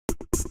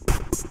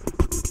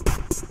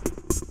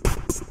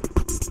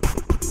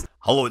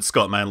Hello, it's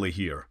Scott Manley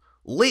here.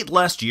 Late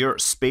last year,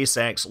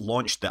 SpaceX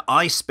launched the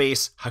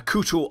iSpace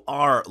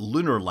Hakuto-R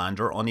lunar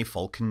lander on a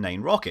Falcon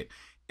 9 rocket.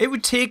 It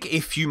would take a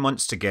few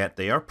months to get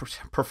there,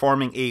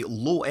 performing a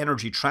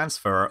low-energy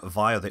transfer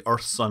via the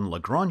Earth-Sun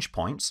Lagrange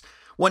points.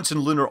 Once in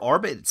lunar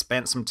orbit, it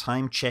spent some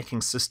time checking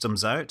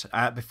systems out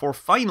before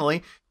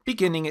finally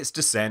beginning its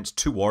descent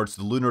towards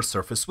the lunar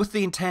surface with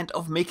the intent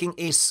of making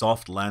a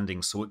soft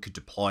landing so it could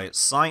deploy its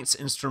science,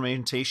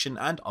 instrumentation,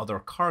 and other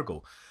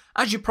cargo.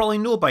 As you probably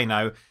know by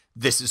now,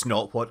 this is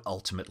not what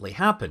ultimately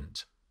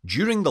happened.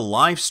 During the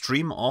live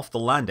stream of the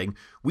landing,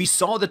 we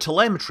saw the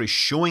telemetry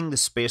showing the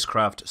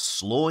spacecraft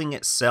slowing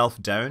itself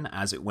down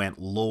as it went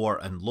lower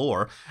and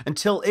lower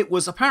until it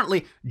was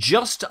apparently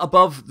just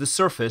above the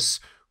surface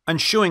and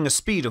showing a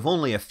speed of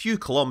only a few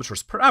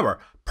kilometers per hour,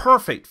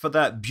 perfect for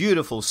that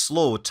beautiful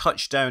slow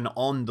touchdown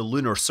on the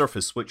lunar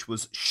surface, which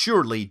was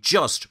surely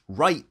just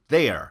right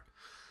there.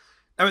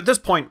 Now at this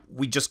point,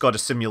 we just got a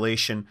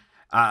simulation,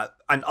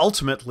 and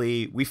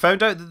ultimately we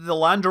found out that the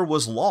lander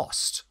was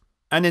lost.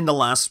 And in the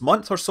last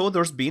month or so,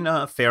 there's been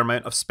a fair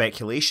amount of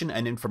speculation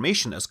and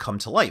information has come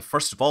to light.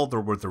 First of all, there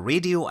were the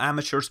radio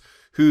amateurs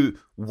who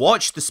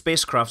watched the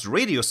spacecraft's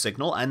radio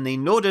signal, and they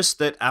noticed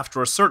that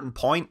after a certain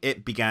point,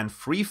 it began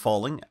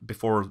free-falling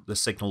before the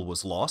signal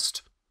was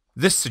lost.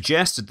 This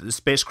suggested that the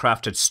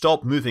spacecraft had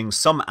stopped moving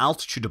some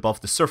altitude above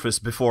the surface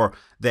before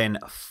then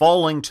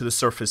falling to the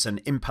surface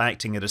and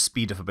impacting at a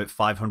speed of about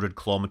 500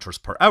 kilometers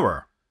per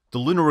hour. The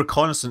Lunar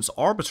Reconnaissance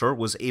Orbiter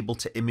was able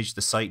to image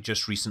the site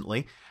just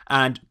recently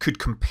and could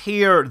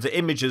compare the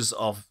images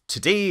of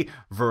today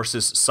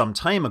versus some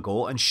time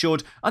ago and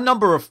showed a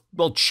number of,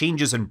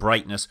 changes in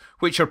brightness,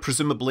 which are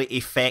presumably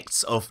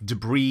effects of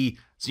debris,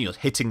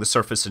 hitting the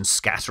surface and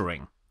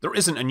scattering. There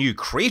isn't a new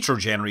crater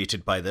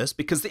generated by this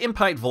because the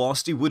impact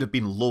velocity would have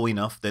been low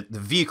enough that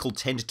the vehicle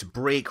tended to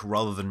break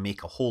rather than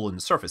make a hole in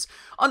the surface,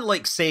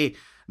 unlike, say,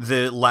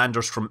 the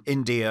landers from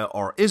India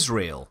or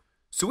Israel.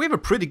 So we have a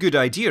pretty good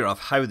idea of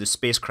how the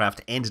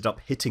spacecraft ended up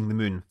hitting the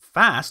moon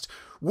fast.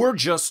 We're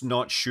just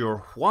not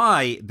sure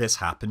why this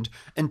happened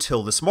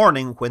until this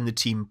morning when the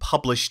team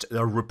published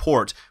a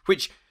report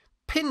which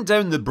pinned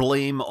down the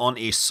blame on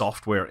a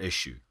software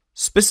issue.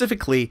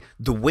 Specifically,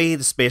 the way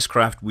the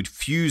spacecraft would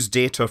fuse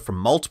data from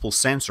multiple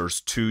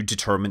sensors to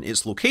determine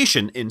its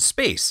location in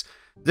space.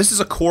 This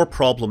is a core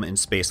problem in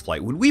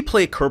spaceflight. When we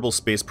play Kerbal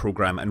Space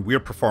Program and we're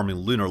performing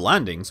lunar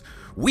landings,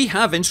 we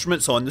have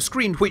instruments on the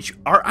screen which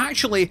are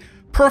actually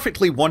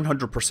perfectly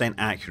 100%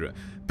 accurate.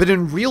 But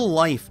in real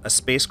life, a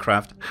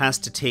spacecraft has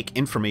to take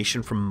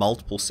information from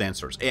multiple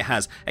sensors. It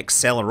has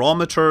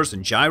accelerometers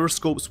and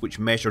gyroscopes which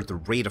measure the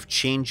rate of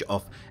change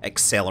of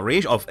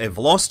acceleration, of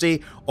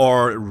velocity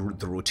or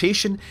the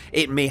rotation.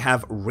 It may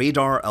have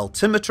radar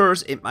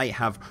altimeters. It might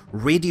have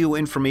radio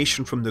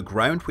information from the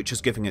ground which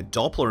is giving it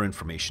Doppler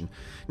information.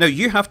 Now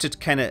you have to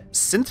kind of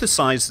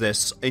synthesize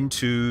this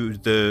into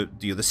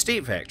the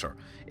state vector,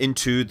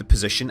 into the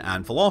position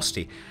and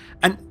velocity.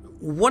 And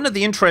one of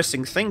the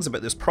interesting things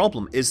about this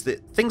problem is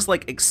that things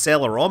like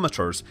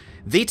accelerometers,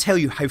 they tell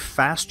you how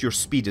fast your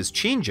speed is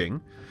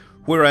changing,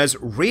 whereas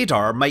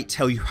radar might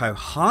tell you how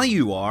high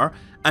you are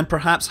and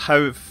perhaps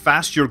how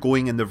fast you're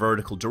going in the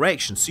vertical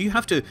direction. So you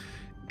have to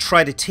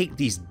try to take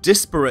these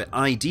disparate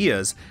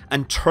ideas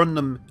and turn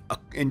them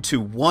into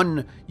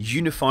one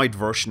unified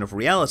version of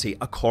reality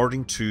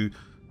according to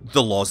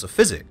the laws of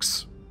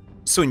physics.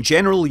 So in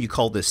general, you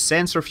call this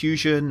sensor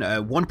fusion.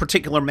 One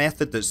particular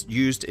method that's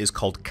used is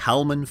called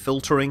Kalman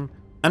filtering.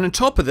 And on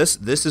top of this,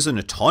 this is an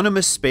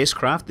autonomous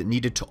spacecraft that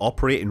needed to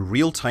operate in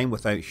real time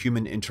without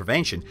human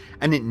intervention,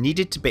 and it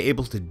needed to be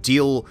able to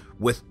deal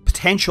with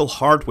potential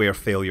hardware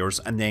failures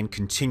and then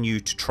continue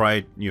to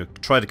try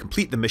to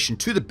complete the mission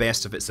to the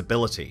best of its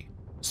ability.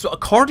 So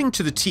according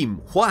to the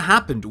team, what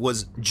happened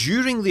was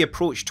during the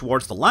approach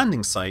towards the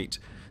landing site,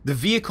 the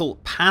vehicle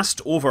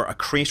passed over a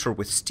crater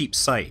with steep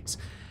sides.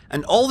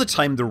 And all the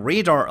time the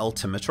radar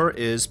altimeter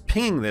is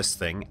pinging this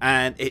thing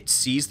and it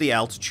sees the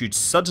altitude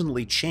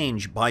suddenly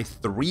change by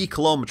 3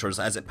 kilometers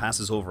as it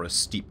passes over a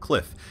steep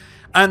cliff.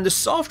 And the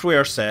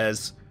software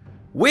says,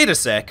 wait a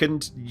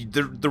second,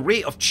 the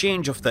rate of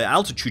change of the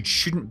altitude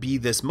shouldn't be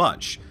this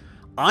much.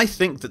 I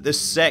think that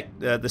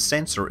the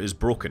sensor is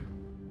broken.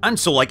 And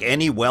so like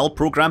any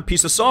well-programmed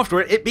piece of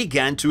software, it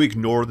began to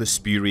ignore the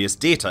spurious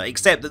data,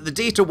 except that the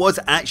data was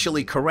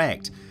actually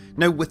correct.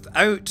 Now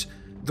without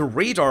the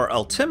radar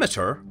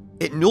altimeter,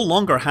 it no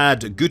longer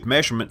had a good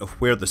measurement of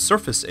where the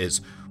surface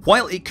is.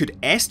 While it could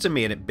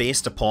estimate it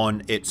based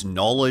upon its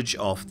knowledge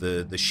of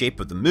the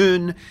shape of the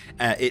moon,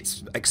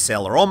 its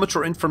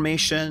accelerometer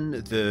information,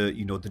 the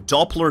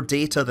Doppler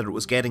data that it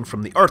was getting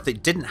from the Earth,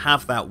 it didn't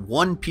have that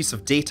one piece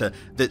of data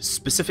that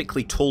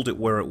specifically told it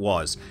where it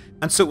was.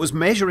 And so it was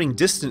measuring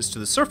distance to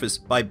the surface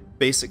by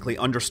basically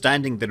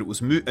understanding that it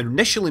was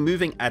initially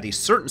moving at a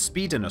certain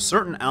speed and a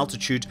certain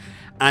altitude,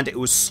 and it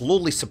was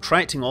slowly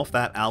subtracting off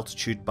that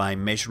altitude by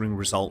measuring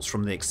results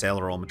from the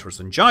accelerometers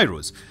and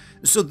gyros.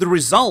 So the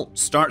result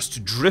starts to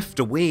drift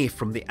away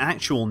from the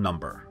actual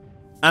number.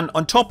 And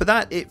on top of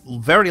that, it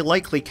very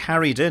likely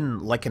carried in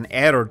like an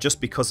error just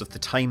because of the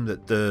time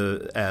that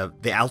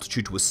the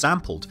altitude was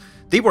sampled.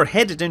 They were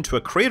headed into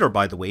a crater,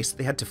 by the way, so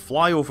they had to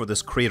fly over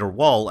this crater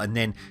wall and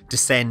then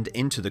descend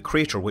into the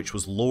crater, which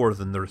was lower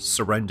than the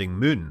surrounding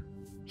moon.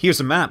 Here's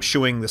a map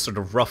showing the sort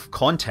of rough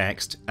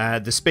context.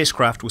 The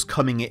spacecraft was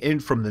coming in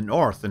from the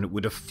north and it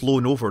would have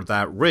flown over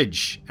that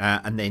ridge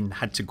and then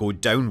had to go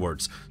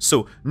downwards.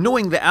 So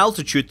knowing the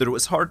altitude that it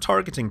was hard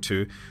targeting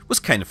to was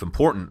kind of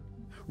important.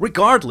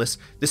 Regardless,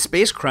 the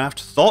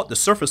spacecraft thought the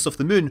surface of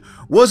the moon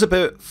was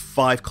about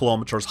 5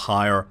 kilometers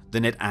higher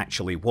than it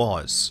actually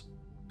was.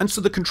 And so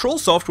the control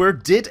software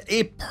did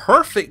a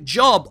perfect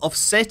job of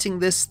setting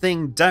this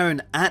thing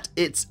down at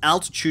its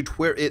altitude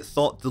where it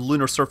thought the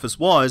lunar surface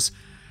was,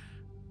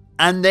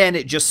 and then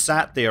it just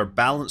sat there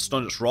balanced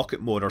on its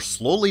rocket motor,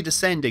 slowly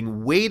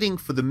descending, waiting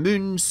for the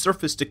moon's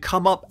surface to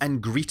come up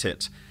and greet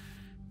it.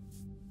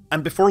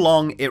 And before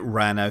long, it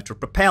ran out of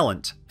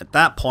propellant. At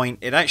that point,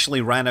 it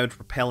actually ran out of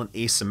propellant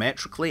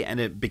asymmetrically and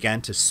it began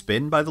to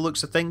spin by the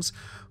looks of things.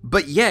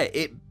 But yeah,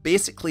 it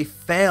basically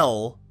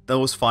fell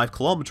those 5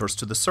 kilometers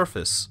to the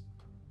surface.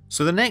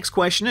 So the next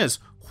question is,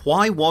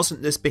 why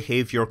wasn't this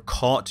behavior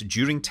caught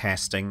during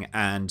testing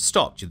and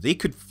stopped? They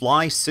could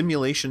fly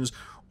simulations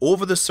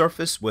over the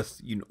surface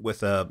with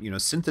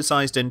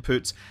synthesized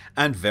inputs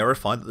and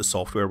verify that the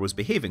software was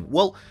behaving.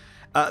 Well,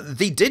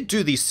 they did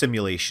do these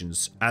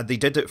simulations. They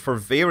did it for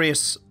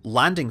various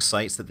landing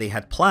sites that they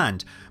had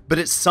planned, but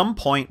at some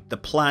point the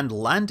planned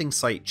landing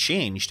site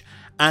changed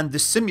and the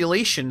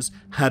simulations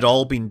had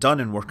all been done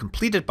and were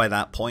completed by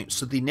that point,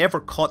 so they never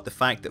caught the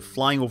fact that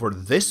flying over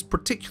this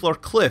particular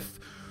cliff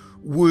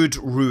would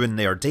ruin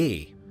their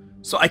day.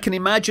 So I can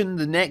imagine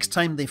the next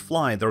time they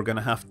fly, they're going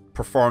to have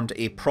performed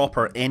a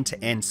proper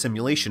end-to-end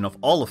simulation of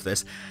all of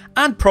this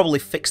and probably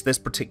fix this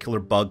particular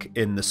bug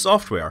in the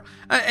software.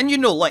 And you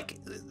know, like,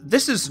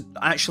 this is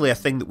actually a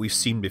thing that we've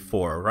seen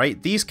before,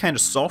 right? These kind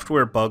of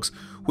software bugs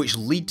which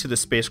lead to the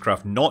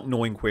spacecraft not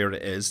knowing where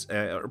it is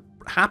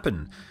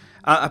happen.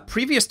 A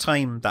previous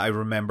time that I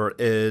remember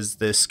is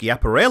the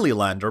Schiaparelli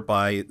lander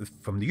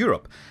from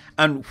Europe.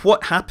 And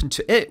what happened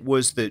to it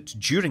was that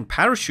during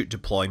parachute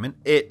deployment,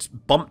 it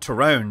bumped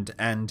around,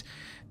 and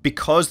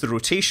because the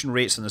rotation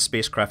rates on the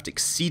spacecraft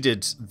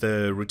exceeded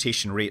the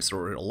rotation rates that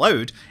were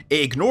allowed,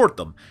 it ignored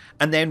them.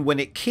 And then when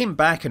it came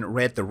back and it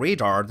read the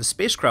radar, the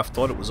spacecraft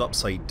thought it was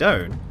upside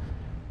down.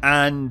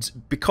 And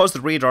because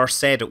the radar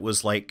said it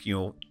was like,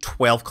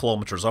 12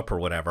 kilometers up or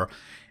whatever,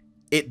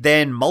 it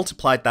then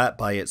multiplied that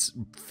by its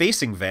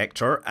facing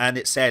vector, and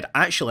it said,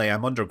 actually,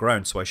 I'm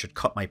underground, so I should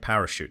cut my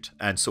parachute.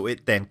 And so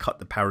it then cut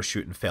the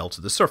parachute and fell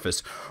to the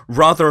surface,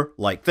 rather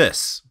like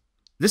this.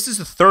 This is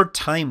the third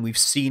time we've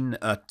seen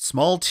a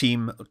small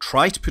team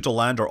try to put a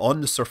lander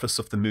on the surface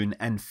of the moon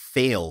and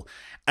fail.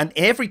 And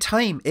every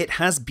time it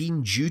has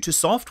been due to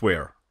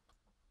software.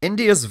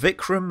 India's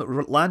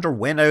Vikram lander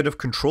went out of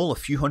control a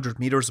few hundred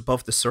meters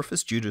above the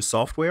surface due to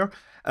software.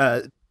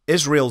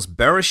 Israel's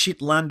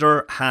Bereshit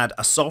lander had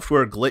a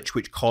software glitch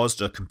which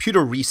caused a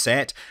computer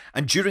reset,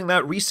 and during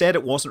that reset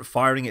it wasn't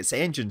firing its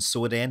engines,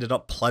 so it ended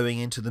up ploughing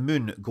into the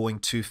moon, going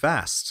too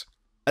fast.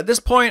 At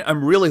this point,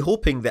 I'm really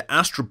hoping that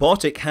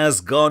Astrobotic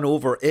has gone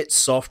over its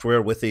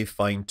software with a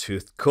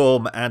fine-tooth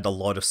comb and a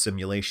lot of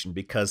simulation,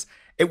 because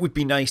it would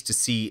be nice to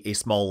see a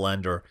small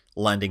lander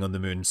landing on the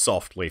moon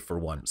softly for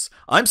once.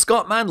 I'm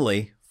Scott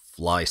Manley.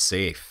 Fly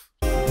safe.